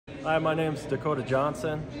Hi, my name is Dakota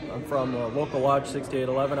Johnson. I'm from local Lodge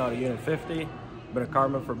 6811 out of Unit 50. I've been a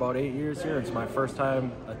carman for about 8 years here. It's my first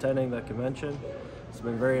time attending the convention. It's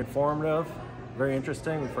been very informative, very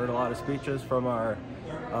interesting. We've heard a lot of speeches from our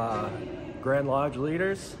Grand Lodge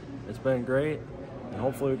leaders. It's been great, and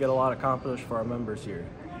hopefully we get a lot accomplished for our members here.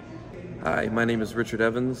 Hi, my name is Richard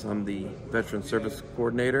Evans. I'm the Veteran Service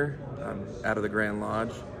Coordinator. I'm out of the Grand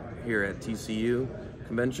Lodge here at TCU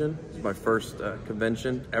convention. It's my first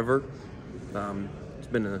convention ever. It's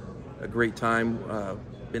been a great time.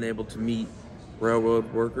 Been able to meet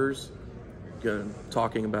railroad workers,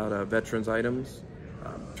 talking about veterans items,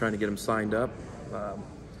 trying to get them signed up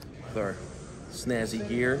with our snazzy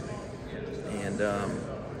gear, and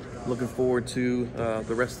looking forward to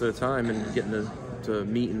the rest of the time and getting to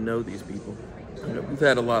meet and know these people. We've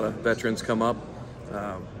had a lot of veterans come up.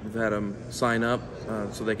 We've had them sign up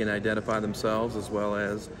so they can identify themselves, as well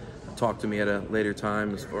as talk to me at a later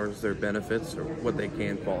time as far as their benefits or what they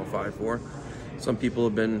can qualify for. Some people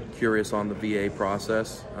have been curious on the VA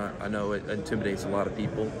process. I know it intimidates a lot of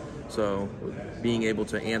people, so being able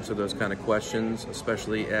to answer those kind of questions,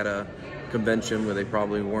 especially at a convention where they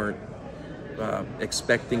probably weren't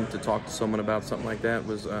expecting to talk to someone about something like that,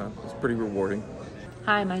 was pretty rewarding.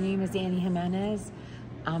 Hi, my name is Annie Jimenez.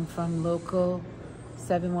 I'm from local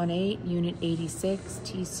 718, Unit 86,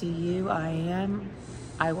 TCU, IAM.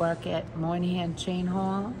 I work at Moynihan Chain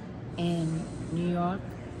Hall in New York,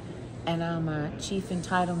 and I'm a Chief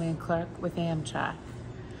Entitlement Clerk with Amtrak.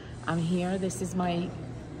 I'm here. This is my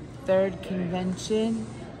third convention.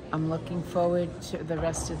 I'm looking forward to the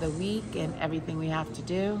rest of the week and everything we have to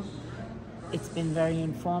do. It's been very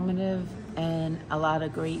informative and a lot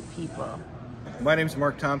of great people. My name is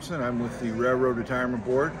Mark Thompson. I'm with the Railroad Retirement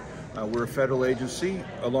Board. We're a federal agency.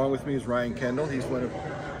 Along with me is Ryan Kendall.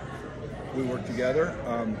 We work together.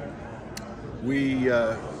 We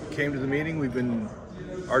came to the meeting.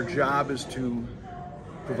 Our job is to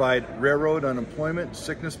provide railroad unemployment,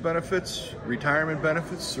 sickness benefits, retirement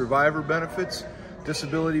benefits, survivor benefits,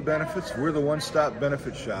 disability benefits. We're the one-stop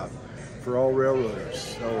benefit shop for all railroaders.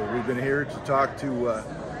 So we've been here to talk to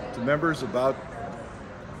members about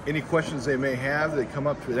any questions they may have that come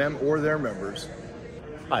up for them or their members.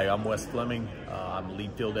 Hi, I'm Wes Fleming. I'm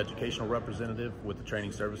lead field educational representative with the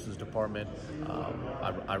Training Services Department.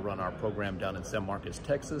 I run our program down in San Marcos,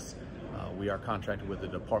 Texas. We are contracted with the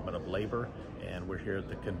Department of Labor, and we're here at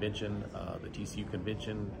the convention, the TCU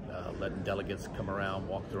convention, letting delegates come around,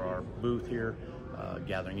 walk through our booth here,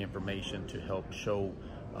 gathering information to help show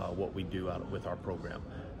what we do with our program.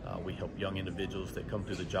 We help young individuals that come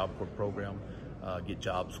through the Job Corps program get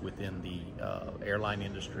jobs within the airline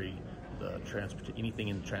industry, anything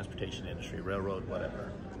in the transportation industry, railroad,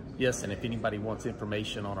 whatever. Yes, and if anybody wants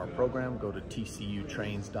information on our program, go to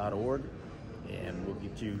tcutrains.org and we'll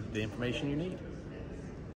get you the information you need.